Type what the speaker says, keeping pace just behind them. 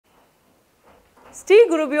Sri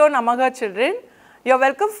Gurubhyo Namaha children, you are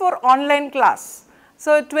welcome for online class.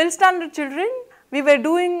 So 12th standard children, we were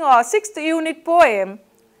doing 6th unit poem,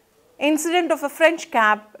 Incident of a French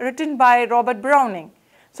Cap, written by Robert Browning.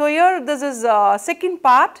 So here this is second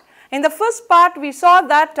part. In the first part we saw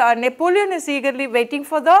that Napoleon is eagerly waiting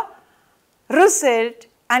for the result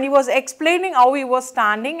and he was explaining how he was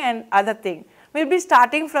standing and other thing. We will be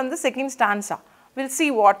starting from the second stanza. We will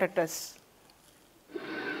see what it is.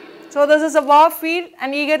 So this is a war field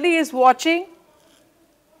and eagerly he is watching.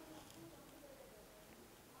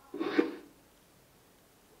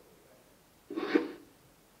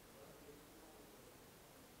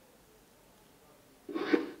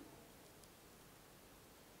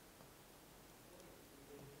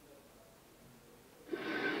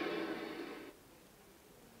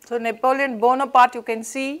 So Napoleon Bonaparte you can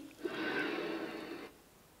see.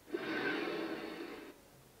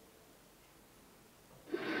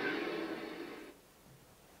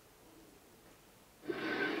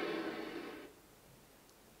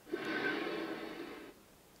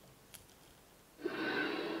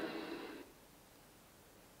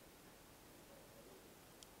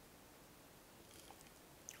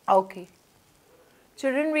 Okay.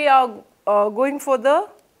 Children, we are going for the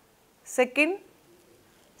second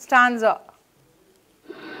stanza.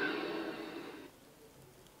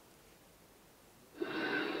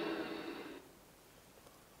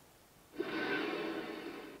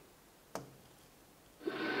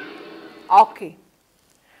 Okay.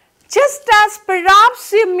 Just as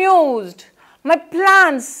perhaps you mused, my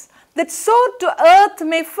plans that soar to earth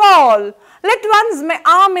may fall, let once my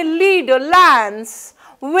army leader lance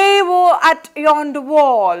waver at yonder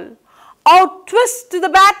wall. Out twist to the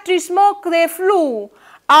battery smoke they flew,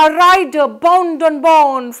 our rider bound on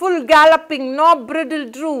bound, full galloping, no bridle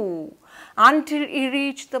drew, until he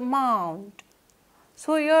reached the mount.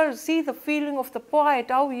 So here see the feeling of the poet,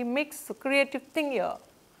 how he makes the creative thing here.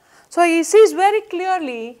 So he sees very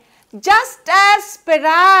clearly, just as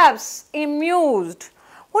perhaps he mused.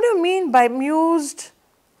 What do you mean by mused?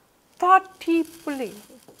 Thought deeply.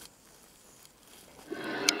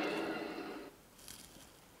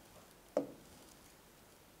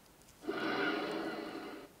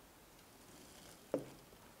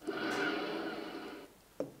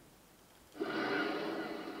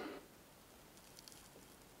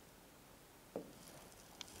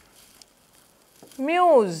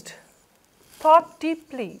 Mused, thought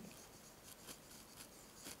deeply.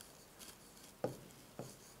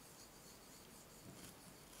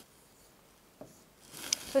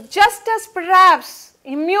 So just as perhaps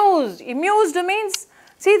he mused means,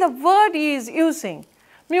 see the word he is using.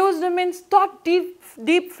 Mused means thought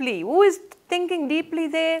deeply. Who is thinking deeply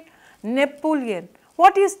there? Napoleon.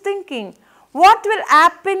 What is thinking? What will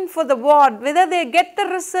happen for the war, whether they get the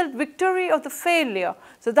result, victory or the failure.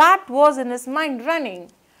 So that was in his mind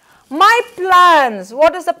running. My plans,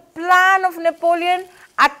 what is the plan of Napoleon?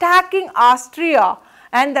 Attacking Austria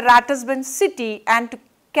and the Ratisbon city and to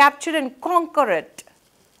capture and conquer it.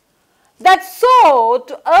 That so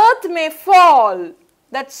to earth may fall,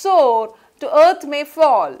 that so to earth may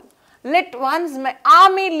fall. Let once my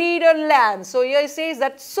army leader land. So here he says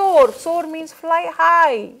that soar, soar means fly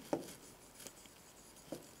high.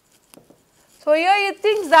 So here he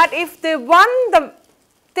thinks that if they won the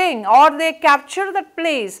thing or they capture that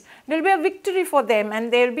place, it will be a victory for them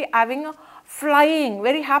and they will be having a flying,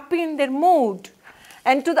 very happy in their mood.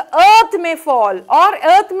 And to the earth may fall, or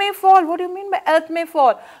earth may fall. What do you mean by earth may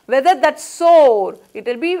fall? Whether that soar, it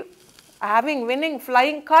will be having winning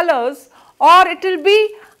flying colors, or it will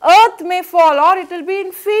be earth may fall, or it will be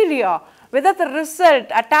inferior. Whether the result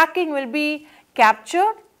attacking will be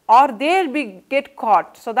captured or they will be get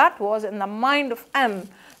caught. So that was in the mind of M.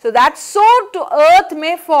 So that soar to earth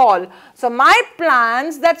may fall. So my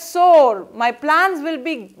plans that soar, my plans will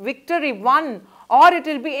be victory won or it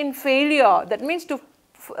will be in failure. That means to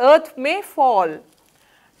earth may fall.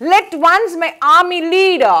 Let once my army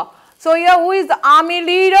leader. So here who is the army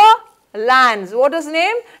leader? Lance. What is his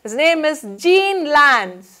name? His name is Jean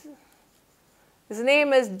Lance. His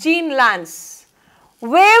name is Jean Lance.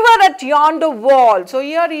 Waver at yonder wall. So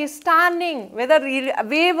here he is standing, whether he will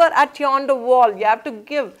waver at yonder wall, you have to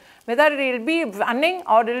give, whether he will be running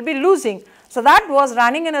or he will be losing. So that was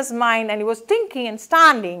running in his mind and he was thinking and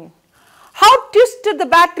standing. How twisted the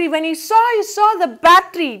battery, when he saw the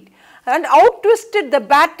battery and how twisted the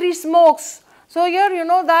battery smokes. So here you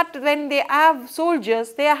know that when they have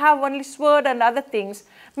soldiers, they have only sword and other things.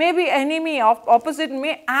 Maybe enemy of opposite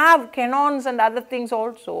may have cannons and other things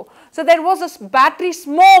also. So there was a battery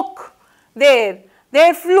smoke there.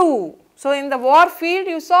 They flew. So in the war field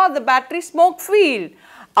you saw the battery smoke field.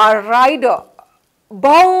 A rider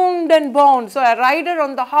bound and bound. So a rider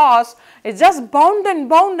on the horse is just bound and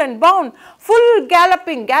bound and bound, full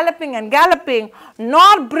galloping, galloping and galloping,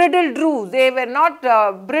 nor bridle drew. They were not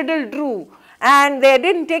bridle drew, and they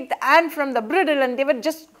didn't take the hand from the bridle, and they were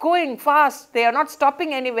just going fast. They are not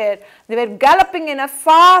stopping anywhere. They were galloping in a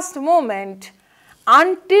fast movement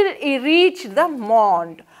until he reached the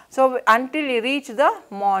mound. So until he reached the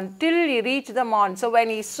mound, till he reached the mound. So when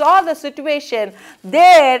he saw the situation,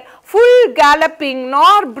 there full galloping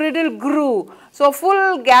nor bridle grew. So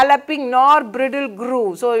full galloping nor bridle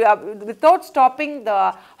grew. So without stopping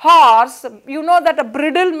the horse, you know that a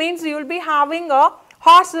bridle means you will be having a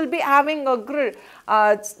horse will be having a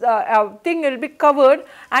thing will be covered,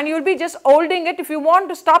 and you will be just holding it. If you want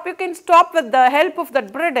to stop, you can stop with the help of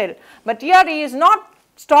that bridle. But here he is not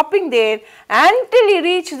stopping there until he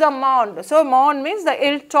reached the mound. So mound means the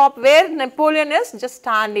hilltop where Napoleon is just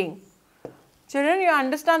standing. Children, you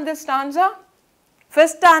understand this stanza?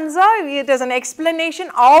 First stanza, it is an explanation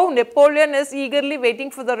how Napoleon is eagerly waiting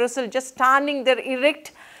for the result, just standing there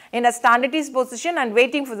erect in a standing position and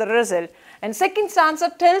waiting for the result. And second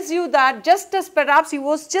stanza tells you that just as perhaps he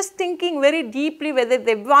was just thinking very deeply whether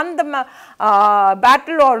they won the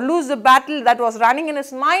battle or lose the battle, that was running in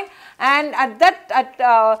his mind. And at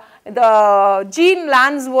that, the Jean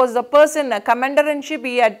Lannes was the person, a commander-in-chief.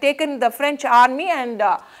 He had taken the French army, and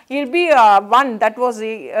he'll be won. That was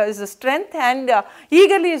his strength, and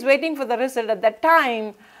eagerly is waiting for the result. At that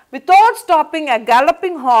time, without stopping a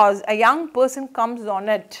galloping horse, a young person comes on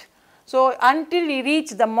it. So until he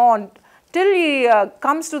reached the mound, till he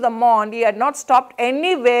comes to the mound, he had not stopped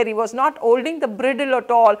anywhere. He was not holding the bridle at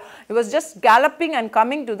all. He was just galloping and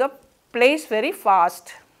coming to the place very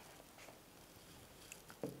fast.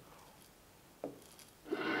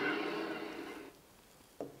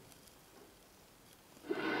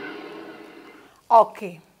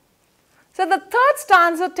 Okay. So the third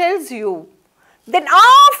stanza tells you, then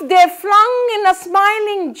off they flung in a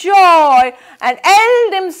smiling joy and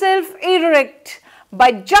held himself erect.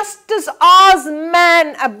 By justice as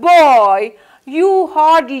man a boy, you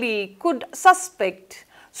hardly could suspect.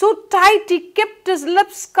 So tight he kept his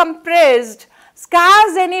lips compressed,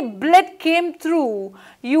 scarce any blood came through.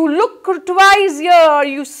 You looked twice here,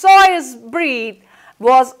 you saw his breath,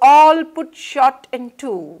 was all put short in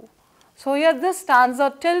two. So here this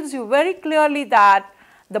stanza tells you very clearly that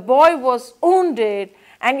the boy was wounded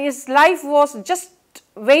and his life was just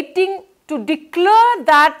waiting to declare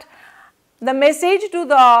that the message to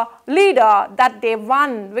the leader that they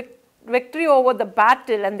won victory over the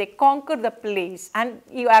battle and they conquered the place and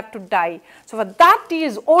you have to die. So for that he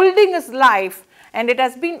is holding his life, and it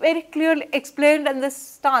has been very clearly explained in this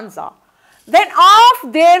stanza. Then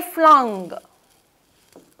off there flung.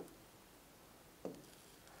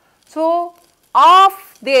 So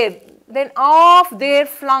off there, then off there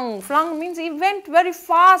flung. Flung means he went very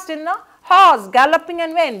fast in a horse, galloping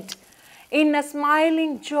and went in a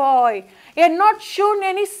smiling joy. He had not shown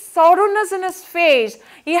any sorrowness in his face.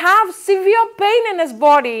 He had severe pain in his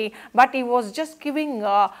body, but he was just giving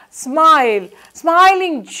a smile,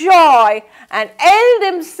 smiling joy, and held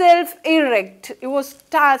himself erect. He was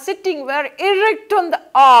sitting very erect on the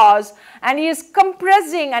horse, and he is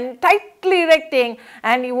compressing and tightly erecting,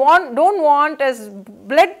 and he don't want his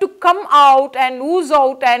blood to come out and ooze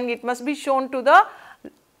out, and it must be shown to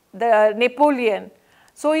the Napoleon.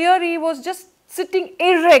 So here he was just sitting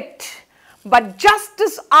erect, but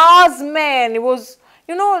justice as man. It was,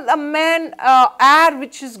 you know, a man hair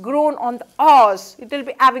which is grown on the horse. It will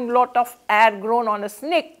be having lot of hair grown on a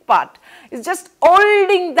snake part. It's just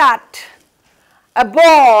holding that. A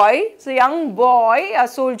boy, it's a young boy, a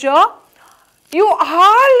soldier. You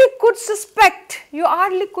hardly could suspect.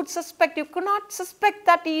 You could not suspect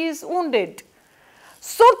that he is wounded.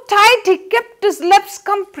 So tight he kept his lips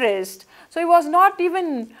compressed. So he was not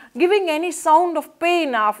even giving any sound of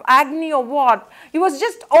pain, of agony or what. He was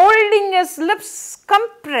just holding his lips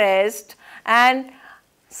compressed, and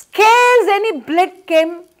scarce any blood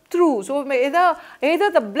came through. So either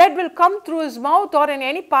the blood will come through his mouth or in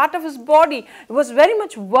any part of his body. He was very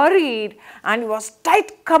much worried, and he was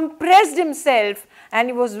tight compressed himself, and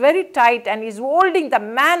he was very tight, and he is holding the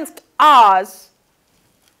man's arse.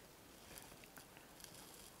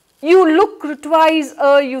 You looked twice,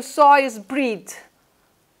 you saw his breath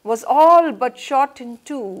was all but shot in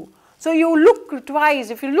two. So you look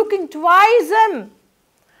twice. If you're looking twice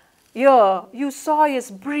here, you saw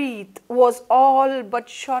his breath was all but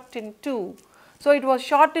shot in two. So it was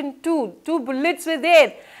shot in two. Two bullets were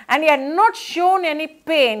there, and he had not shown any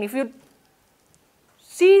pain. If you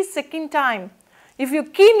see second time, If you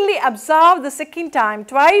keenly observe the second time,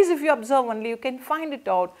 twice if you observe only, you can find it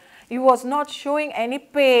out. He was not showing any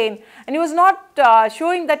pain, and he was not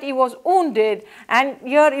showing that he was wounded, and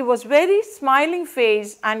here he was very smiling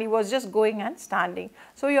face, and he was just going and standing.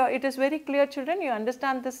 So it is very clear, children, you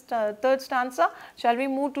understand this third stanza. Shall we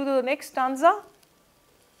move to the next stanza?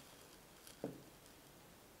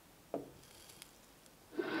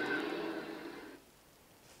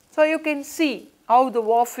 So you can see how the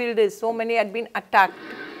war field is, so many had been attacked.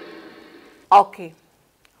 Okay.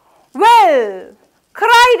 Well,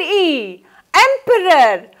 cried he,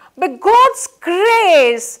 Emperor, by God's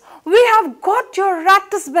grace, we have got your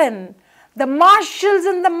Ratisbon, the marshals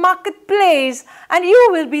in the marketplace, and you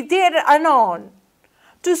will be there anon.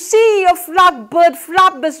 To see your blackbird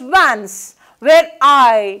flap his wings, were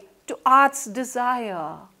I to heart's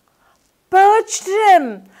desire. Perched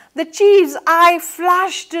him, the chief's eye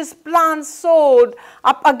flashed his plan sword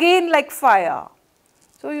up again like fire.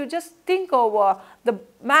 So you just think over the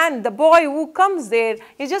man, the boy who comes there,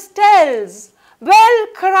 he just tells, well,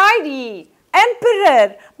 cried he,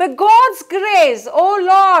 Emperor, by God's grace, O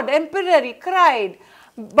Lord, Emperor, he cried,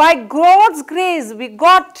 by God's grace we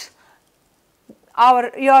got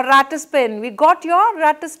your Ratisbon, we got your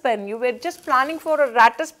Ratisbon. You were just planning for a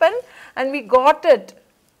Ratisbon and we got it.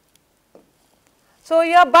 So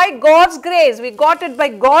here by God's grace, we got it by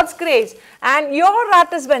God's grace, and your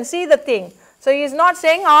Ratisbon, see the thing. So he is not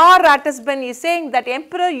saying our Ratisbon, he is saying that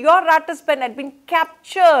Emperor, your Ratisbon had been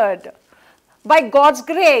captured by God's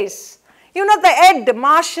grace. You know the head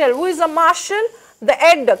marshal, who is a marshal? The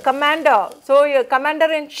head commander, so your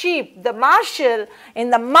commander-in-chief, the marshal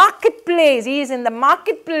in the marketplace, he is in the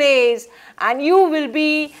marketplace, and you will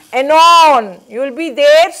be anon, you will be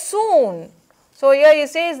there soon. So here he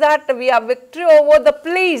says that we have victory over the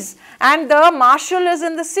place, and the marshal is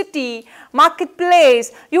in the city,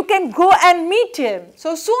 marketplace. You can go and meet him.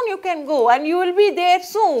 So soon you can go and you will be there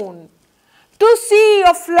soon. To see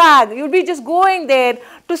your flag, you will be just going there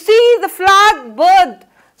to see the flag bird.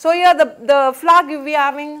 So here the flag you will be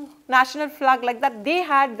having, national flag like that, they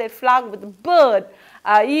had their flag with the bird,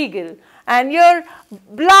 eagle. And your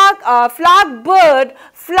flag bird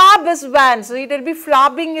flap his wings, so it will be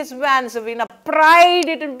flapping his wings. So in a pride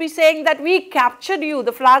it will be saying that we captured you.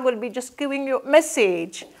 The flag will be just giving you a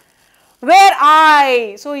message. Where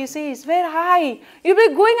I, so he says, where I, you will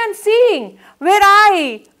be going and seeing, where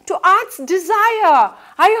I, to heart's desire.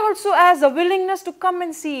 I also has a willingness to come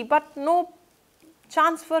and see, but no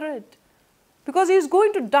chance for it. Because he is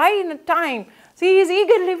going to die in a time. See, he is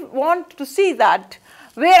eagerly want to see that.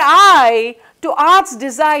 Where I, to heart's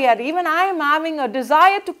desire, even I am having a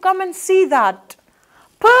desire to come and see that.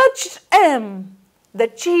 Perched him, the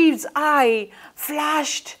chief's eye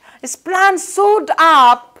flashed, his plan soared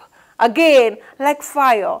up again like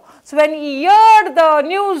fire. So when he heard the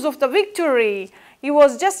news of the victory, he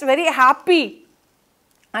was just very happy,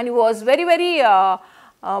 and he was very,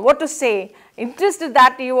 interested,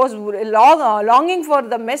 that he was longing for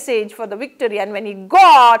the message, for the victory. And when he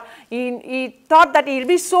got, he thought that he'll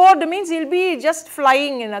be soared, means he'll be just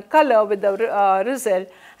flying in a color with the result.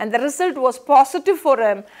 And the result was positive for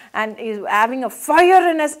him, and he's having a fire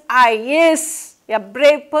in his eye. Yes, a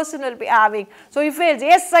brave person will be having. So he feels,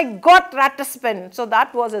 yes, I got Ratisbon. So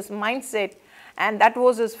that was his mindset, and that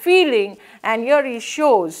was his feeling. And here he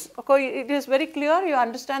shows. Okay, it is very clear. You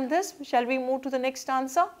understand this? Shall we move to the next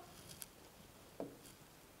answer?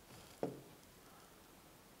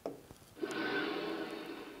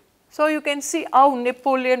 So you can see how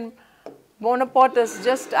Napoleon Bonaparte is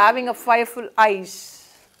just having a fireful eyes.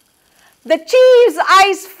 The chief's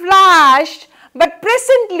eyes flashed, but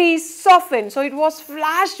presently softened. So it was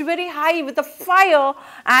flashed very high with the fire,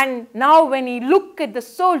 and now when he looked at the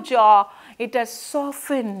soldier, it has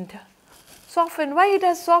softened. Softened. Why it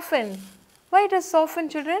has softened? Why it has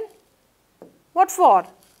softened, children? What for?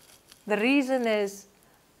 The reason is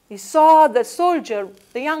he saw the soldier,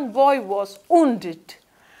 the young boy, was wounded.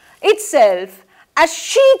 Itself, as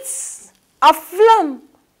sheets of film,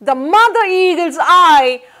 the mother eagle's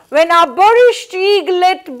eye, when a burnished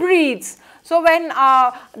eaglet breathes. So when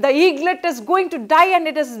the eaglet is going to die and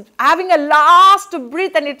it is having a last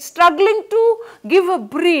breath and it's struggling to give a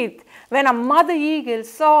breath, when a mother eagle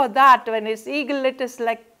saw that, when his eaglet is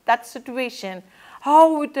like that situation,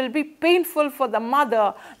 how it will be painful for the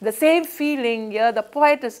mother. The same feeling here the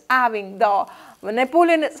poet is having, the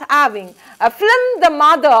Napoleon is having. A film the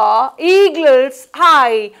mother eagle's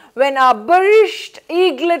eye, when a burnished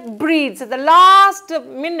eaglet breathes, the last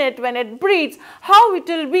minute when it breathes, how it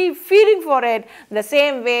will be feeling for it, the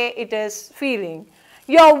same way it is feeling.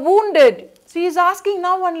 You are wounded. So he is asking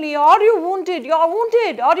now only, are you wounded? You are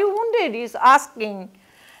wounded. Are you wounded? He is asking.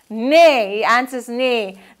 Nay. He answers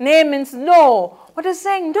nay. Nay means no. What is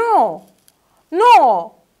saying? No.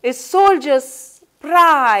 No. His soldier's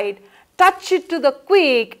pride. Touch it to the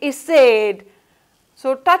quick, he said.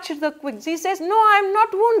 So touch to the quick. He says, no, I am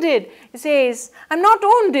not wounded. He says, I am not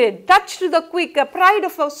wounded. Touch to the quick, a pride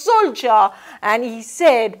of a soldier. And he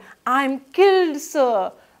said, I am killed,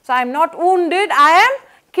 sir. So I am not wounded, I am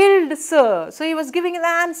killed, sir. So he was giving the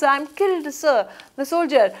answer, I am killed, sir. The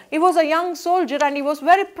soldier, he was a young soldier and he was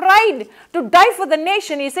very proud to die for the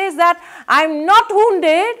nation. He says that I am not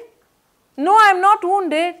wounded. No, I am not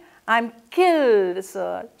wounded. I am killed,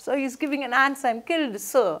 sir. So he is giving an answer, I am killed,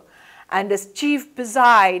 sir. And his chief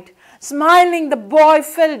beside, smiling, the boy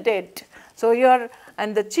fell dead. So here,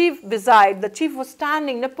 and the chief beside, the chief was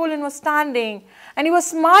standing, Napoleon was standing, and he was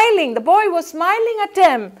smiling. The boy was smiling at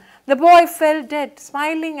him. The boy fell dead,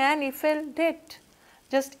 smiling, and he fell dead.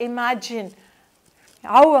 Just imagine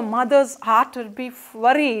how a mother's heart will be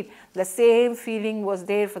worried. The same feeling was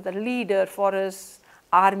there for the leader, for his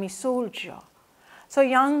army soldier. So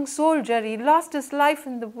young soldier, he lost his life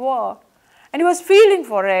in the war, and he was feeling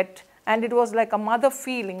for it. And it was like a mother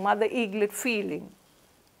feeling, mother eaglet feeling.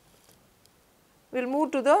 We'll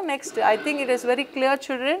move to the next. I think it is very clear,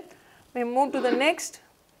 children. We move to the next.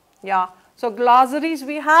 Yeah. So glossaries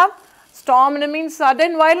we have. Storm means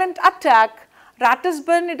sudden violent attack.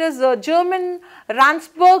 Ratisbon, it is a German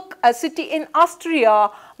Ransburg, a city in Austria.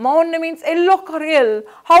 Mound means yellow or ill.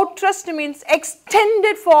 How trust means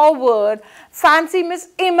extended forward. Fancy means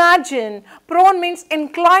imagine. Prone means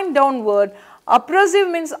inclined downward. Oppressive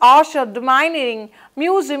means harsh or domineering.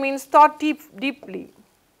 Muse means thought deeply.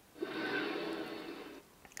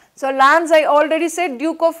 So Lance, I already said,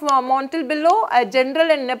 Duke of Montebello, a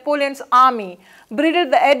general in Napoleon's army. Bridle,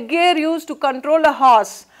 the headgear used to control a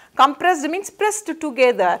horse. Compressed means pressed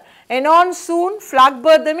together. Enon soon,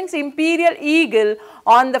 flagbird means imperial eagle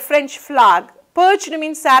on the French flag. Perched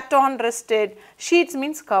means sat on, rested. Sheets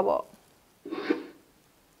means cover.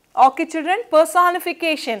 Okay, children,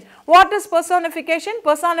 personification. What is personification?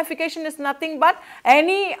 Personification is nothing but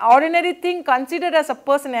any ordinary thing considered as a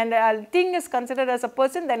person, and a thing is considered as a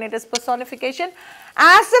person, then it is personification.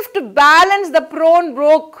 As if to balance the prone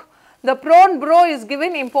broke. The prone bro is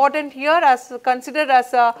given important here, as considered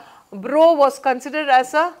as a bro was considered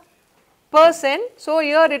as a person. So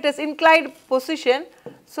here it is inclined position.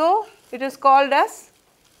 So it is called as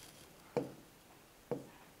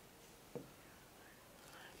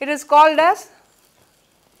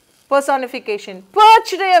personification.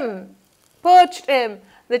 Perched him.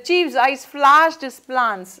 The chief's eyes flashed his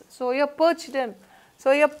plans. So here perched him.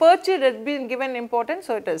 So here perched has been given importance.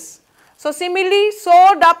 So it is. So simile,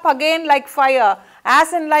 soared up again like fire.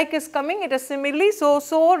 As and like is coming, it is simile. So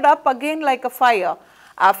soared up again like a fire.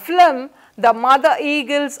 A film, the mother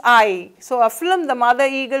eagle's eye. So a film, the mother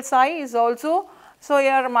eagle's eye is also. So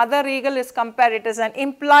here mother eagle is compared. It is an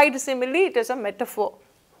implied simile. It is a metaphor.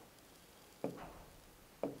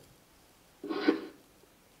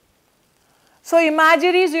 So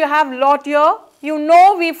imageries you have lot here. You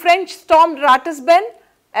know we French stormed Ratisbon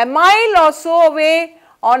a mile or so away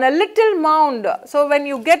on a little mound. So when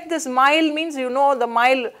you get this mile means you know the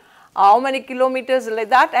mile, how many kilometers like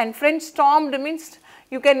that, and French stormed means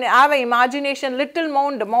you can have an imagination. Little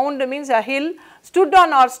mound, mound means a hill. Stood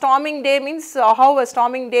on our storming day means how a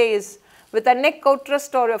storming day is, with a neck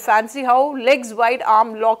outthrust or a fancy how, legs wide,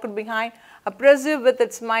 arm locked behind, oppressive with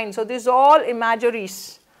its mind. So these are all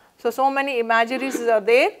imageries. So many imageries are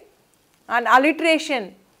there. And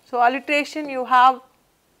alliteration. So alliteration you have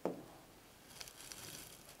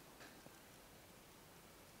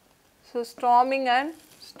storming and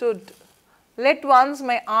stood. Let once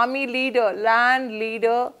my army leader, land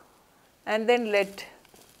leader, and then let.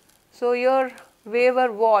 So here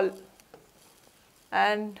waver wall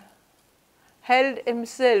and held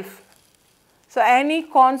himself. So any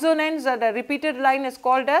consonants that are repeated line is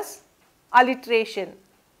called as alliteration.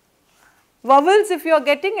 Vowels, if you are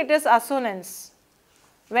getting, it is assonance.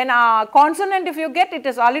 When a consonant, if you get, it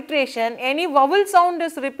is alliteration. Any vowel sound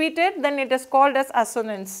is repeated, then it is called as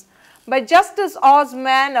assonance. But just as Oz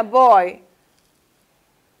man a boy.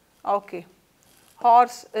 Okay.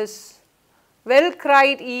 Horse is well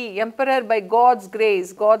cried he, emperor by God's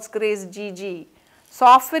grace GG.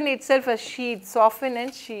 Soften itself as sheath, soften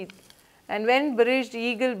and sheath. And when bridged,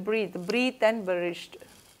 eagle breathe, breathe and bridged.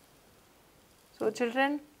 So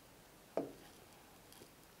children,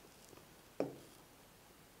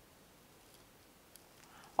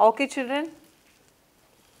 okay children,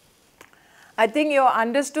 I think you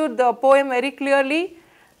understood the poem very clearly,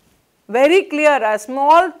 very clear, a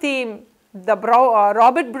small theme, the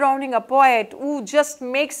Robert Browning, a poet who just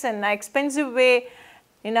makes an expensive way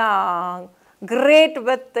in a great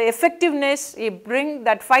with the effectiveness. He bring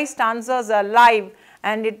that 5 stanzas alive,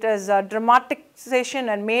 and it is a dramatization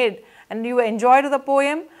and made, and you enjoyed the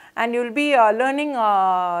poem, and you will be learning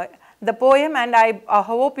the poem, and I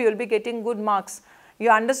hope you will be getting good marks. You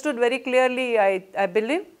understood very clearly, I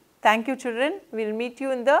believe. Thank you, children. We will meet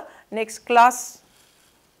you in the next class.